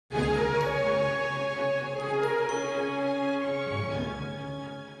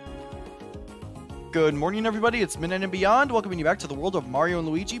Good morning, everybody. It's Midnight and Beyond, welcoming you back to the world of Mario and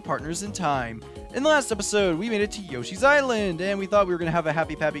Luigi, partners in time. In the last episode, we made it to Yoshi's Island, and we thought we were going to have a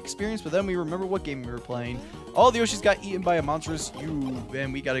happy-pappy experience, but then we remembered what game we were playing. All the Yoshis got eaten by a monstrous cube,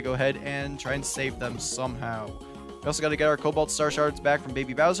 and we got to go ahead and try and save them somehow. We also got to get our Cobalt Star Shards back from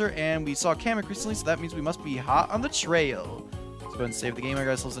Baby Bowser, and we saw Kamek recently, so that means we must be hot on the trail. Let's go ahead and save the game. I got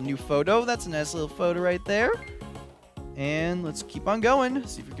ourselves a new photo. That's a nice little photo right there. And let's keep on going,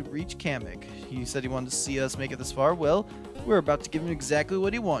 see if we can reach Kamek. He said he wanted to see us make it this far. Well, we're about to give him exactly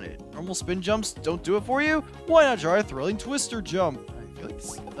what he wanted. Normal spin jumps don't do it for you? Why not try a thrilling twister jump? I feel like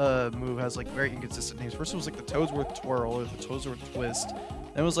this move has like very inconsistent names. First it was like the Toadsworth Twirl or the Toadsworth Twist.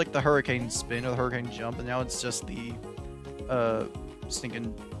 Then it was like the Hurricane Spin or the Hurricane Jump. And now it's just the stinking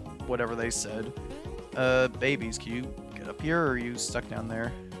whatever they said. Babies, can you get up here or are you stuck down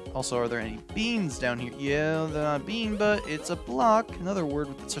there? Also, are there any beans down here? Yeah, they're not a bean, but it's a block. Another word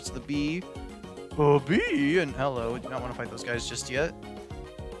that starts with a B. A bee! And hello, do not want to fight those guys just yet.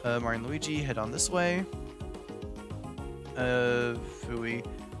 Mario and Luigi, head on this way. Phooey.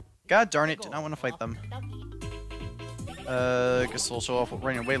 God darn it, did not want to fight them. I guess we'll show off what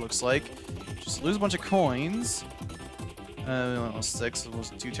running away looks like. Just lose a bunch of coins. Almost 6, it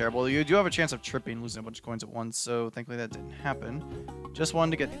wasn't too terrible. You do have a chance of tripping, losing a bunch of coins at once, so thankfully that didn't happen. Just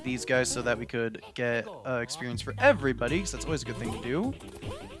wanted to get these guys so that we could get experience for everybody, because that's always a good thing to do.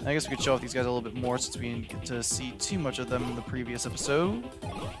 I guess we could show off these guys a little bit more since we didn't get to see too much of them in the previous episode.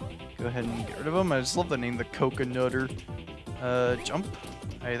 Go ahead and get rid of them. I just love the name, the Coconutter. Jump.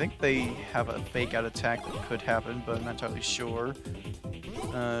 I think they have a fake out attack that could happen, but I'm not entirely sure.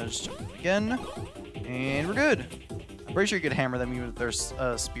 Just jump again, and we're good. I'm pretty sure you could hammer them even with their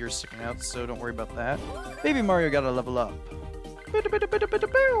spears sticking out, so don't worry about that. Baby Mario gotta level up. That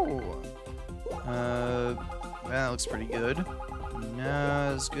looks pretty good.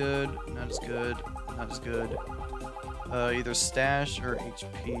 Not as good, not as good, not as good. Either stash or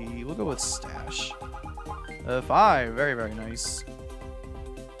HP. We'll go with stash. 5, very, very nice.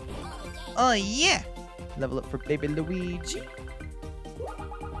 Oh yeah! Level up for Baby Luigi.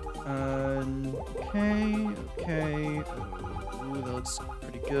 Okay. Ooh, that looks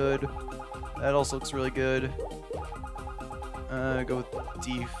pretty good. That also looks really good. Go with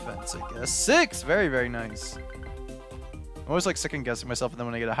defense, I guess. 6! Very, very nice. I'm always like second guessing myself, and then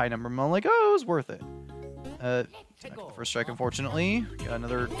when I get a high number, I'm like, oh, it was worth it. Not the first strike, unfortunately. Got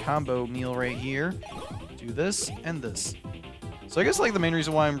another combo meal right here. Do this and this. So I guess like the main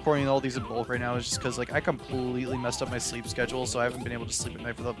reason why I'm recording all these in bulk right now is just because like I completely messed up my sleep schedule, so I haven't been able to sleep at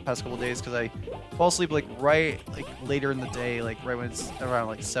night for the past couple of days because I fall asleep like later in the day, like right when it's around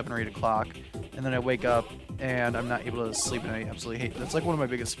like 7 or 8 o'clock, and then I wake up and I'm not able to sleep, and I absolutely hate it. That's like one of my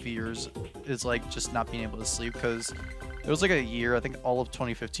biggest fears is like just not being able to sleep, because it was like a year, I think all of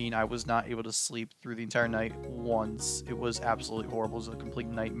 2015, I was not able to sleep through the entire night once. It was absolutely horrible. It was a complete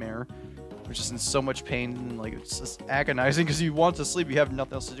nightmare. We're just in so much pain, and like it's just agonizing because you want to sleep, you have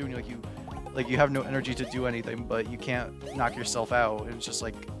nothing else to do, and you have no energy to do anything, but you can't knock yourself out. And it's just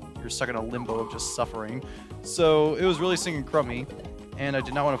like you're stuck in a limbo of just suffering. So it was really singing crummy, and I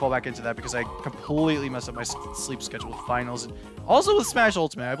did not want to fall back into that because I completely messed up my sleep schedule with finals, and also with Smash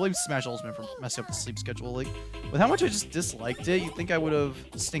Ultimate. I blame Smash Ultimate for messing up the sleep schedule. Like, with how much I just disliked it, you'd think I would have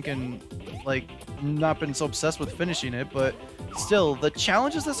stinking, like, not been so obsessed with finishing it, but still, the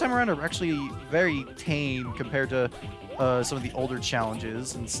challenges this time around are actually very tame compared to some of the older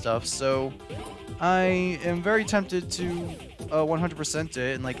challenges and stuff, so I am very tempted to 100%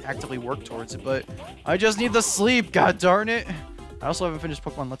 it and, like, actively work towards it, but I just need the sleep, god darn it! I also haven't finished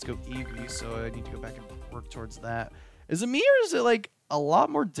Pokemon Let's Go Eevee, so I need to go back and work towards that. Is it me, or is it, like, a lot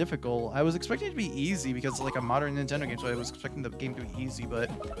more difficult? I was expecting it to be easy because it's, like, a modern Nintendo game, so I was expecting the game to be easy, but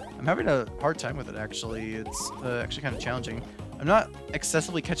I'm having a hard time with it, actually. It's actually kind of challenging. I'm not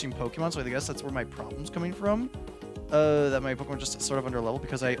excessively catching Pokemon, so I guess that's where my problem's coming from. That my Pokemon are just sort of under level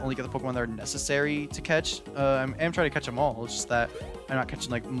because I only get the Pokemon that are necessary to catch. I am trying to catch them all, it's just that I'm not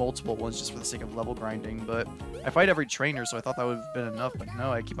catching like multiple ones just for the sake of level grinding, but I fight every trainer, so I thought that would have been enough, but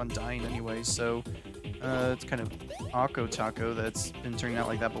no, I keep on dying anyway, so it's kind of Akko Taco that's been turning out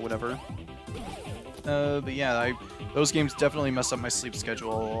like that, but whatever. But yeah, those games definitely messed up my sleep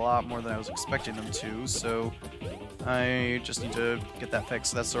schedule a lot more than I was expecting them to, so I just need to get that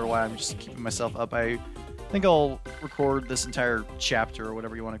fixed. That's sort of why I'm just keeping myself up. I think I'll record this entire chapter, or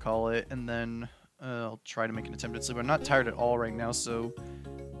whatever you want to call it, and then I'll try to make an attempt at sleep. I'm not tired at all right now, so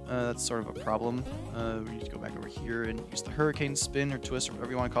that's sort of a problem. We need to go back over here and use the Hurricane Spin or Twist or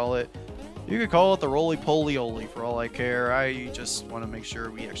whatever you want to call it. You could call it the Roly-Poly-Oly for all I care. I just want to make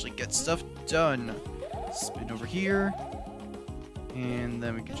sure we actually get stuff done. Spin over here. And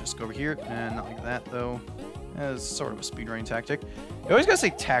then we can just go over here. And not like that, though. That's sort of a speedrunning tactic. You always gotta say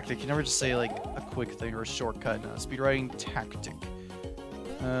tactic. You never just say, like, a quick thing or a shortcut. No, speedrunning tactic.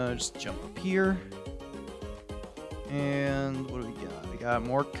 Just jump up here. And what do we got? We got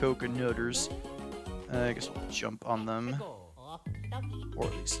more coconutters. I guess we'll jump on them. Or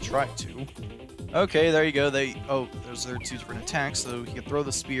at least try to. Okay, there you go. Those are 2 different attacks. So you can throw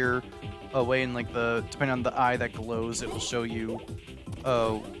the spear away, and like depending on the eye that glows, it will show you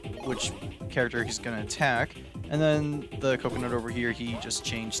which character he's gonna attack. And then the coconut over here, he just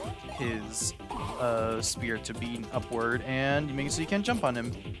changed his spear to being upward, and you make it so you can't jump on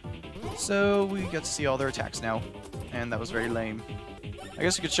him. So we get to see all their attacks now, and that was very lame. I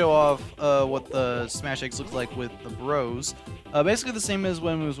guess we could show off what the smash eggs look like with the bros. Basically the same as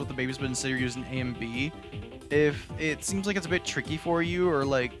when it was with the babies, but instead you're using A and B. If it seems like it's a bit tricky for you, or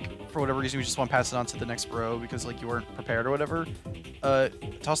like for whatever reason you just want to pass it on to the next bro because like you weren't prepared or whatever,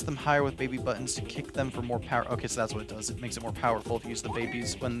 toss them higher with baby buttons to kick them for more power. Okay, so that's what it does. It makes it more powerful if you use the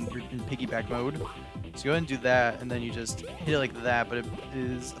babies when you're in piggyback mode. So go ahead and do that, and then you just hit it like that, but it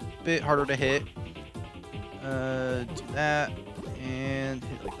is a bit harder to hit. Do that, and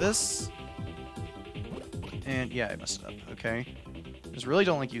hit it like this. And yeah, I messed it up. Okay. Just really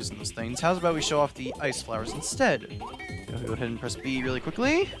don't like using those things. How's about we show off the ice flowers instead? Go ahead and press B really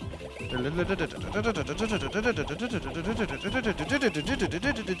quickly.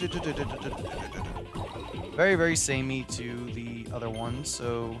 Very, very samey to the other one,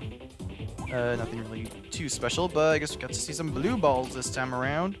 so nothing really too special, but I guess we got to see some blue balls this time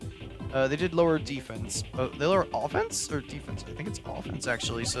around. They did lower defense. Oh, they lower offense or defense? I think it's offense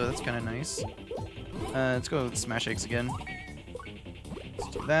actually, so that's kind of nice. Let's go with smash eggs again.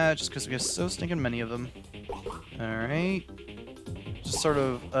 Let's do that just because we have so stinking many of them. Alright. Just sort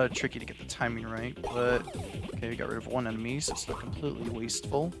of tricky to get the timing right, but okay, we got rid of one enemy, so it's not completely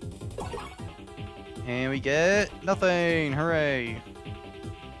wasteful. And we get nothing! Hooray!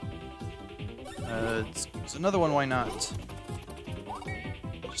 It's another one, why not?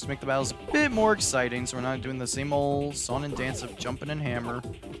 Just to make the battles a bit more exciting, so we're not doing the same old song and dance of jumping and hammer.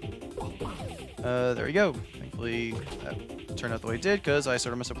 There we go. Thankfully, that turned out the way it did, because I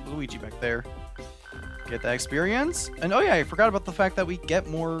sort of messed up with Luigi back there. Get that experience. And oh yeah, I forgot about the fact that we get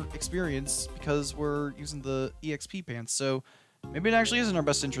more experience because we're using the EXP pants, so maybe it actually is in our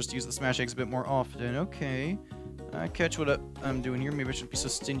best interest to use the smash eggs a bit more often. Okay. I catch what I'm doing here. Maybe I shouldn't be so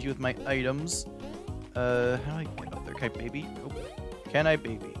stingy with my items. How do I get up there? Can I baby? Nope. Can I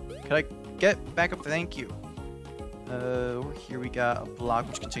baby? Can I get back up? Thank you. Over here we got a block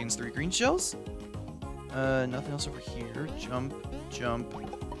which contains 3 green shells. Nothing else over here. Jump, jump.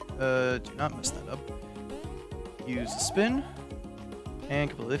 Do not mess that up. Use the spin. And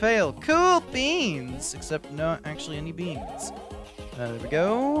completely fail. Cool beans! Except not actually any beans. There we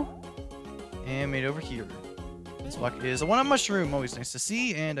go. And made it over here. This block is a 1-up mushroom. Always nice to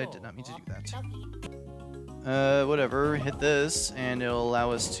see, and I did not mean to do that. Whatever. Hit this, and it'll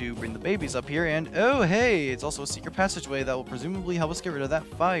allow us to bring the babies up here. And oh, hey! It's also a secret passageway that will presumably help us get rid of that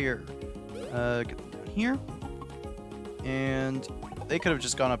fire. Get them down here. And they could have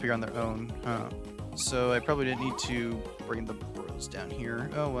just gone up here on their own, huh? So I probably didn't need to bring the bros down here.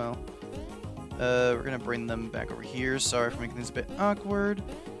 Oh well. We're gonna bring them back over here. Sorry for making this a bit awkward.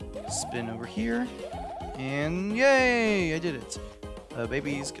 Spin over here. And yay! I did it.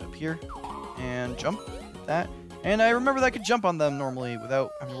 Babies, get up here. And jump. Like that. And I remember that I could jump on them normally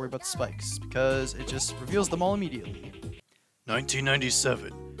without having to worry about the spikes, because it just reveals them all immediately.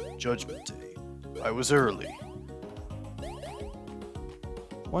 1997. Judgment Day. I was early.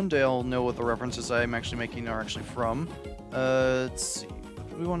 One day I'll know what the references I'm actually making are actually from. Let's see. What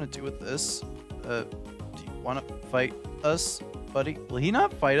do we want to do with this? Do you want to fight us, buddy? Will he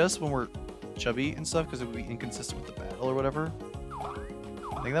not fight us when we're chubby and stuff because it would be inconsistent with the battle or whatever?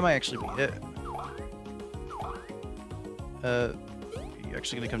 I think that might actually be it. Are you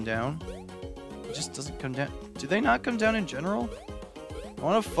actually going to come down? It just doesn't come down. Do they not come down in general? I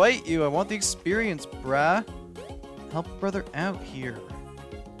want to fight you. I want the experience, brah. Help a brother out here.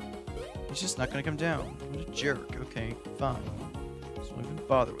 He's just not gonna come down. What a jerk. Okay, fine. Just won't even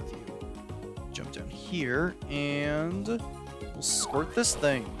bother with you. Jump down here, and we'll squirt this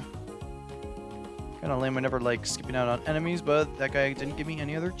thing. Kinda lame whenever, like, skipping out on enemies, but that guy didn't give me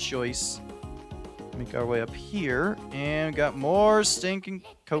any other choice. Make our way up here, and got more stinking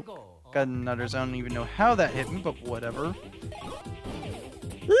coconutters. I don't even know how that hit me, but whatever.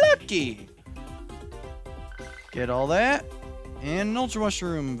 Lucky! Get all that. And an Ultra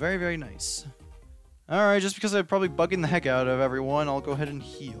Mushroom. Very, very nice. Alright, just because I'm probably bugging the heck out of everyone, I'll go ahead and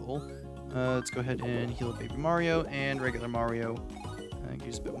heal. Let's go ahead and heal Baby Mario and regular Mario.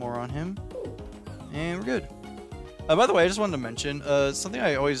 Use a bit more on him. And we're good. By the way, I just wanted to mention something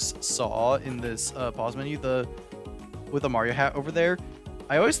I always saw in this pause menu, with the Mario hat over there.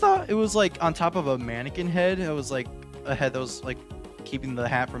 I always thought it was like on top of a mannequin head. It was like a head that was like keeping the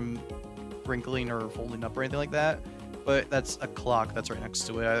hat from wrinkling or folding up or anything like that. But that's a clock that's right next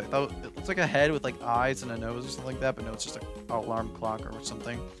to it. I thought it looks like a head with like eyes and a nose or something like that, but no, it's just an alarm clock or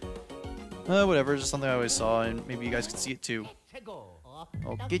something. Whatever, just something I always saw, and maybe you guys could see it too.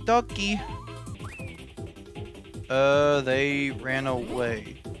 Okie dokie. They ran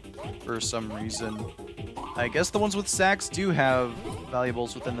away for some reason. I guess the ones with sacks do have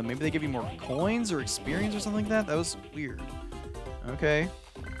valuables within them. Maybe they give you more coins or experience or something like that? That was weird. Okay.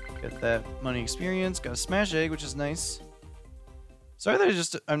 Get that money experience. Got a smash egg, which is nice. Sorry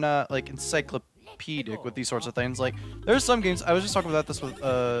that I'm not, like, encyclopedic with these sorts of things. Like, there's some games... I was just talking about this with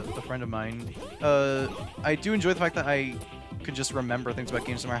a friend of mine. I do enjoy the fact that I could just remember things about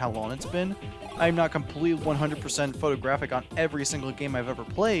games no matter how long it's been. I'm not completely 100% photographic on every single game I've ever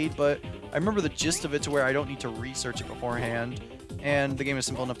played, but I remember the gist of it to where I don't need to research it beforehand, and the game is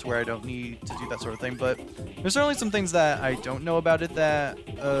simple enough to where I don't need to do that sort of thing. But there's certainly some things that I don't know about it that,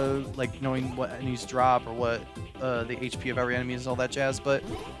 like knowing what enemies drop or what the HP of every enemy is and all that jazz, but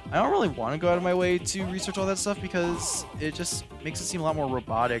I don't really want to go out of my way to research all that stuff because it just makes it seem a lot more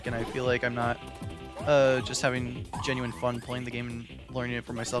robotic, and I feel like I'm not just having genuine fun playing the game and learning it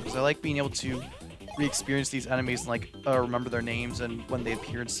for myself, because I like being able to re-experience these enemies and like remember their names and when they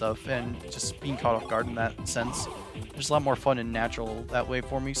appear and stuff, and just being caught off guard in that sense. There's a lot more fun and natural that way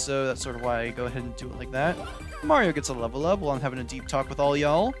for me, so that's sort of why I go ahead and do it like that. Mario gets a level up while I'm having a deep talk with all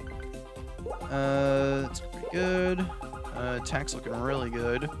y'all. It's pretty good. Attack's looking really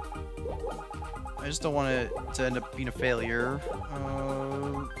good. I just don't want it to end up being a failure.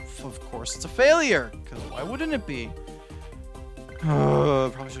 Of course it's a failure, because why wouldn't it be?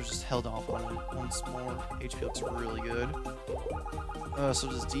 Probably should have just held off on it once more. HP looks really good. So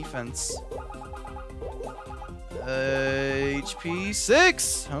does defense. HP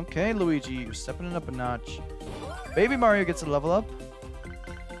 6! Okay, Luigi, you're stepping it up a notch. Baby Mario gets a level up.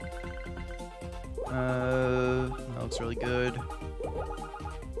 That looks really good.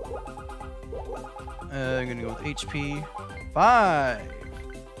 I'm gonna go with HP 5.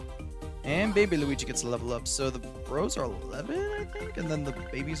 And Baby Luigi gets a level up. So the bros are 11, I think, and then the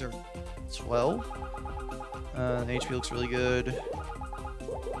babies are 12. HP looks really good.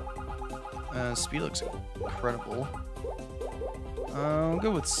 Speed looks incredible. I'll go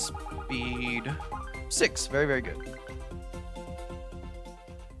with speed 6. Very, very good.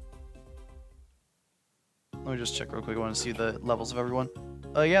 Let me just check real quick. I want to see the levels of everyone.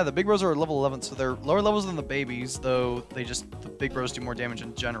 Yeah, the big bros are level 11, so they're lower levels than the babies, though the big bros do more damage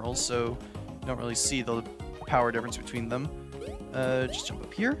in general, so you don't really see the power difference between them. Just jump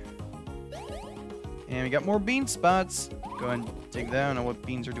up here. And we got more bean spots. Go ahead and dig down on what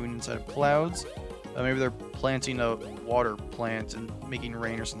beans are doing inside of clouds. Maybe they're planting a water plant and making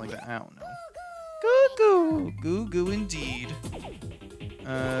rain or something like that. I don't know. Goo goo! Goo goo indeed.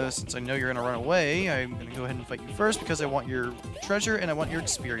 Since I know you're gonna run away, I'm gonna go ahead and fight you first because I want your treasure and I want your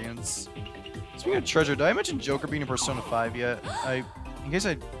experience. Speaking of treasure, did I mention Joker being in Persona 5 yet? In case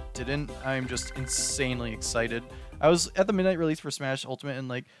I didn't, I'm just insanely excited. I was at the midnight release for Smash Ultimate, and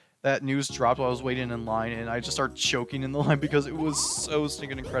like that news dropped while I was waiting in line, and I just started choking in the line because it was so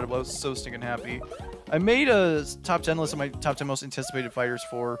stinking incredible. I was so stinking happy. I made a top 10 list of my top 10 most anticipated fighters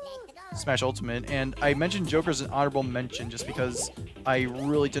for Smash Ultimate, and I mentioned Joker as an honorable mention just because I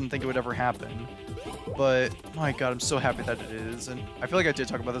really didn't think it would ever happen. But my god, I'm so happy that it is, and I feel like I did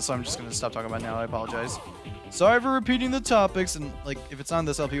talk about this, so I'm just gonna stop talking about it now. I apologize. Sorry for repeating the topics, and like if it's on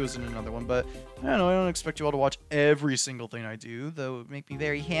this LP, it was in another one, but I don't know, I don't expect you all to watch every single thing I do, though it would make me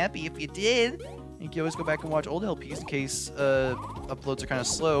very happy if you did. You can always go back and watch old LPs in case uploads are kind of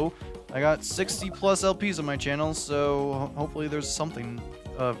slow. I got 60 plus LPs on my channel, so hopefully there's something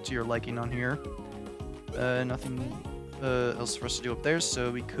to your liking on here. Nothing else for us to do up there,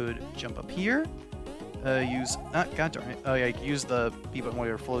 so we could jump up here. God darn it. Oh yeah, you can use the B button while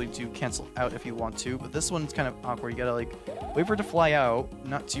you're floating to cancel out if you want to, but this one's kind of awkward. You gotta like wait for it to fly out,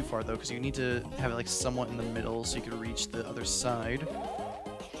 not too far though, because you need to have it like somewhat in the middle so you can reach the other side.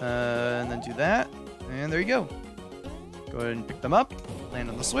 And then do that, and there you go. Go ahead and pick them up, land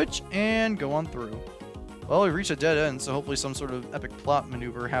on the switch, and go on through. Well, we reached a dead end, so hopefully some sort of epic plot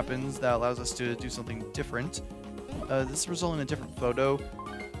maneuver happens that allows us to do something different. This results in a different photo.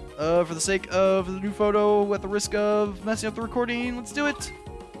 For the sake of the new photo, at the risk of messing up the recording, let's do it!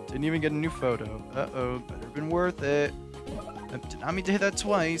 Didn't even get a new photo. Uh-oh, better have been worth it. I did not mean to hit that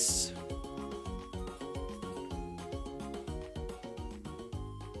twice.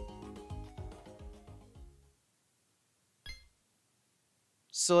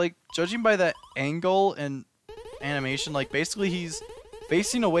 So, like, judging by that angle and animation, like, basically he's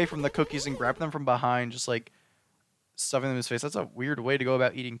facing away from the cookies and grabbing them from behind, just, like, stuffing them in his face. That's a weird way to go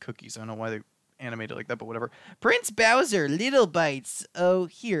about eating cookies. I don't know why they animate it like that, but whatever. Prince Bowser, little bites. Oh,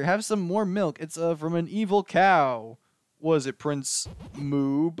 here, have some more milk. It's, from an evil cow. Was it Prince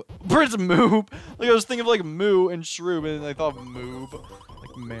Moob? Prince Moob! Like, I was thinking of, like, Moo and Shroob, and I thought of Moob.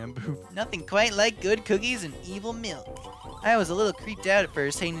 Like, man boob. Nothing quite like good cookies and evil milk. I was a little creeped out at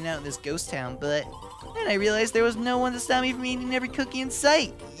first hanging out in this ghost town, but then I realized there was no one to stop me from eating every cookie in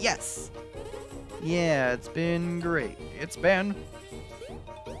sight. Yes! Yeah, it's been great. It's been...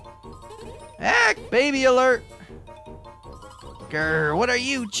 Ack! Baby alert! Grr, what are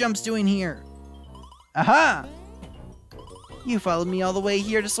you chumps doing here? Aha! You followed me all the way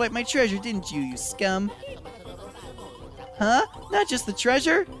here to swipe my treasure, didn't you, you scum? Huh? Not just the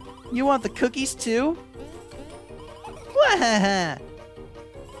treasure? You want the cookies too? Wahaha!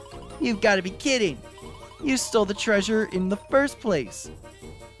 You've got to be kidding! You stole the treasure in the first place.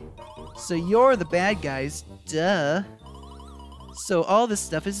 So you're the bad guys, duh. So all this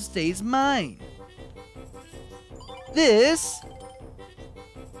stuff stays mine. This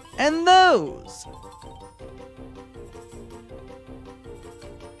and those.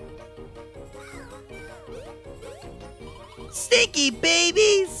 Stinky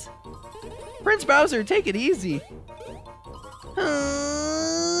babies! Prince Bowser, take it easy.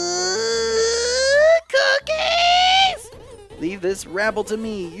 Cookies! Leave this rabble to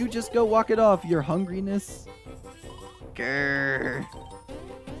me. You just go walk it off, your hungriness. Grr.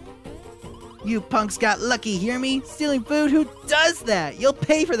 You punks got lucky, hear me? Stealing food? Who does that? You'll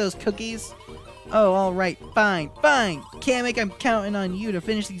pay for those cookies. Oh, alright, fine. Kamek, I'm counting on you to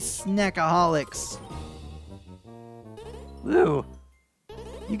finish these snackaholics. Woo.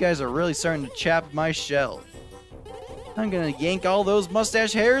 You guys are really starting to chap my shell. I'm gonna yank all those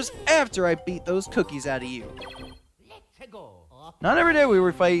mustache hairs after I beat those cookies out of you. Not every day we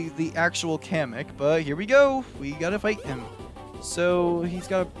would fight the actual Kamek, but here we go. We gotta fight him. So he's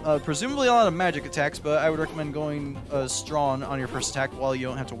got presumably a lot of magic attacks, but I would recommend going strong on your first attack while you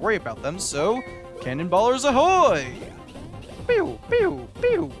don't have to worry about them. So, Cannonballers ahoy! Pew, pew,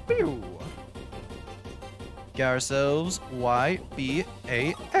 pew, pew. Get ourselves YBAX.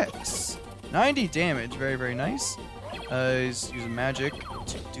 90 damage, very, very nice. He's using magic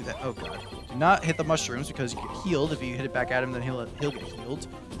to do that. Oh god. Do not hit the mushrooms because you get healed. If you hit it back at him, then he'll get healed.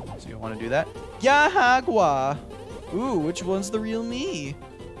 So you don't want to do that. Yahagwa! Ooh, which one's the real me?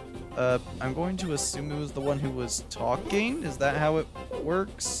 I'm going to assume it was the one who was talking. Is that how it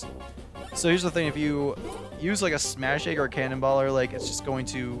works? So here's the thing, if you use like a smash egg or a cannonballer, like it's just going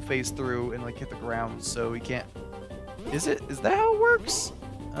to phase through and like hit the ground, so you can't... Is that how it works?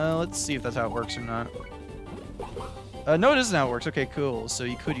 Let's see if that's how it works or not. No, it isn't how it works. Okay, cool. So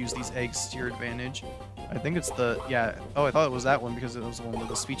you could use these eggs to your advantage. I think it's the... Yeah. Oh, I thought it was that one because it was the one where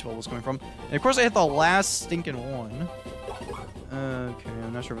the speech bubble was coming from. And of course I hit the last stinking one. Okay,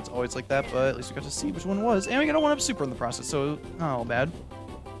 I'm not sure if it's always like that, but at least we got to see which one it was. And we got a 1-up super in the process, so not all bad.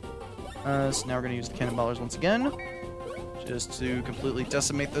 So now we're going to use the cannonballers once again. Just to completely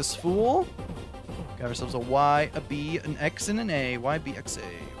decimate this fool. Got ourselves a Y, a B, an X, and an A. Y, B, X,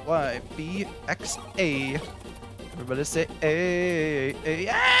 A. Y, B, X, A. Everybody say A, A,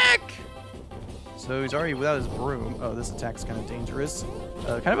 Ack! So he's already without his broom. Oh, this attack's kind of dangerous.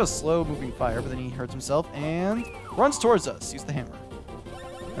 Kind of a slow-moving fire, but then he hurts himself and runs towards us. Use the hammer.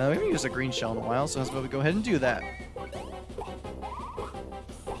 We haven't used a green shell in a while, so that's why we go ahead and do that.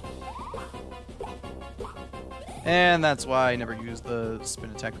 And that's why I never use the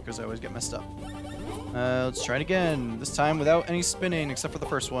spin attack, because I always get messed up. Let's try it again. This time without any spinning, except for the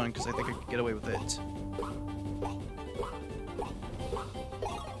first one, because I think I could get away with it.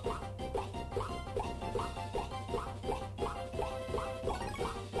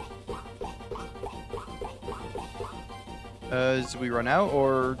 Did we run out,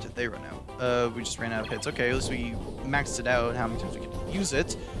 or did they run out? We just ran out of hits. Okay, at least we maxed it out, how many times we could use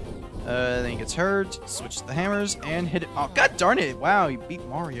it. Then he gets hurt, switches the hammers, and hit it. Oh, god darn it! Wow, he beat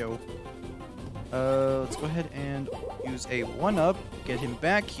Mario. Let's go ahead and use a 1-up, get him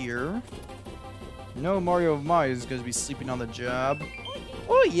back here. No, Mario of Mine is going to be sleeping on the job.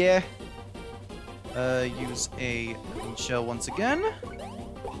 Oh, yeah. Use a green shell once again.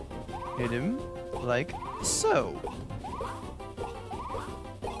 Hit him like so.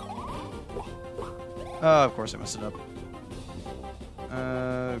 Oh, of course I messed it up.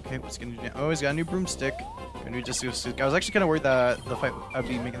 Okay, what's he gonna do now? Oh, he's got a new broomstick. I was actually kind of worried that the fight I'd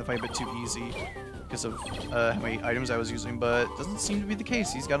be making the fight a bit too easy because of how many items I was using, but it doesn't seem to be the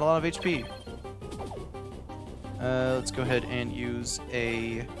case. He's got a lot of HP. Let's go ahead and use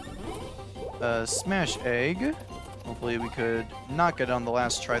a smash egg. Hopefully we could not get it on the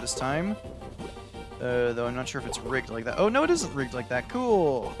last try this time. Though I'm not sure if it's rigged like that. Oh, no, it isn't rigged like that.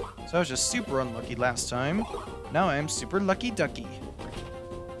 Cool. So I was just super unlucky last time. Now I am super lucky ducky.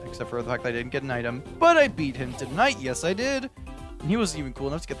 Except for the fact that I didn't get an item. But I beat him, didn't I? Yes, I did. And he wasn't even cool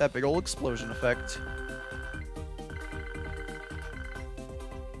enough to get that big old explosion effect.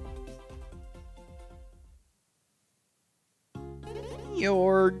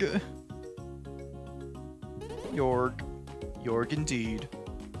 Yorg. Yorg. Yorg indeed.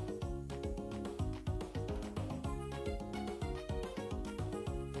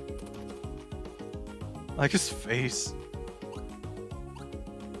 I like his face.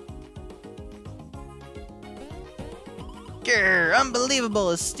 Grr, unbelievable,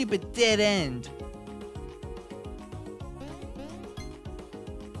 a stupid dead end.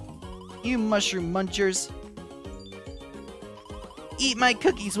 You mushroom munchers. Eat my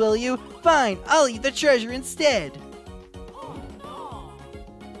cookies, will you? Fine, I'll eat the treasure instead.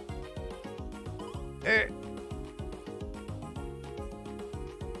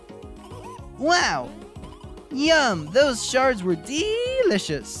 Wow! Yum! Those shards were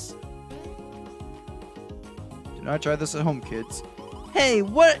delicious! Do not try this at home, kids. Hey,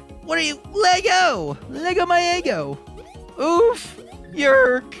 what are you? Lego! Lego my ego! Oof!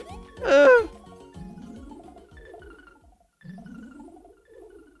 Yerk!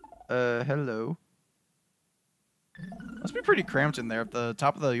 Hello. Must be pretty cramped in there. At the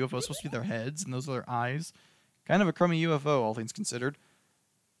top of the UFO is supposed to be their heads, and those are their eyes. Kind of a crummy UFO, all things considered.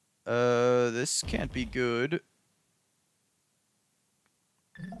 This can't be good.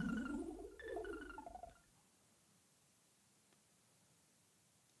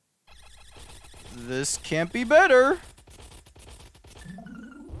 This can't be better.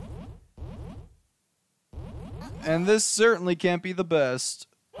 And this certainly can't be the best.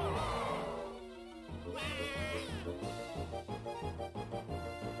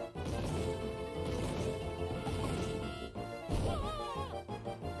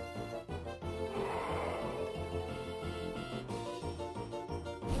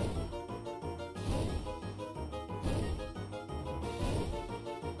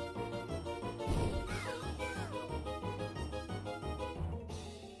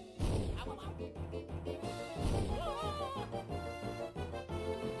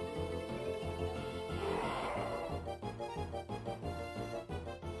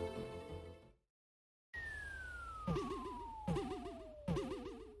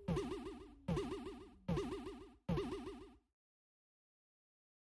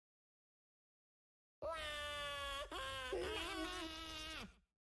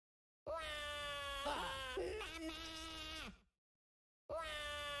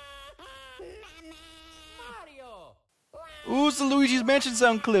 Ooh, it's the Luigi's Mansion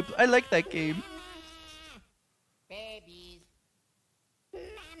sound clip. I like that game. Babies.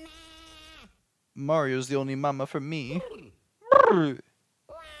 Mario's the only mama for me.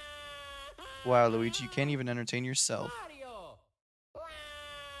 Wow, Luigi, you can't even entertain yourself. Mario.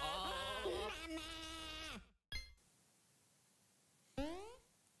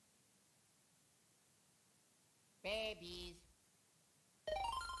 Babies.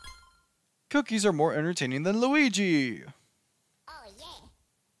 Cookies are more entertaining than Luigi. Oh yeah.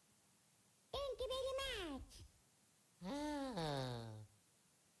 Thank you very much.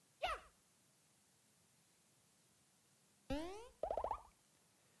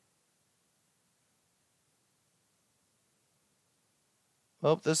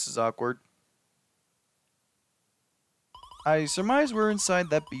 Well, this is awkward. I surmise we're inside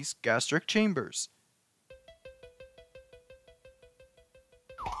that beast's gastric chambers.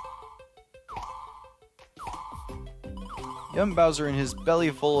 Young Bowser and his belly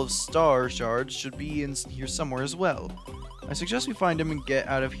full of star shards should be in here somewhere as well. I suggest we find him and get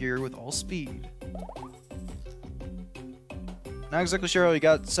out of here with all speed. Not exactly sure how he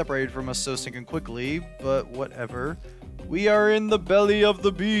got separated from us so stinking quickly, but whatever. We are in the belly of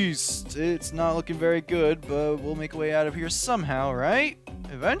the beast. It's not looking very good, but we'll make a way out of here somehow, right?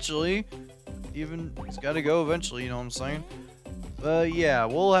 Eventually. Even, he's gotta go eventually, you know what I'm saying? Yeah,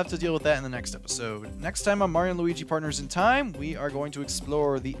 we'll have to deal with that in the next episode. Next time on Mario and Luigi Partners in Time, we are going to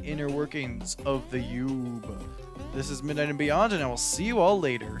explore the inner workings of the Cube. This is Midnight and Beyond, and I will see you all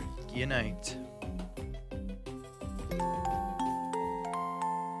later. Good night.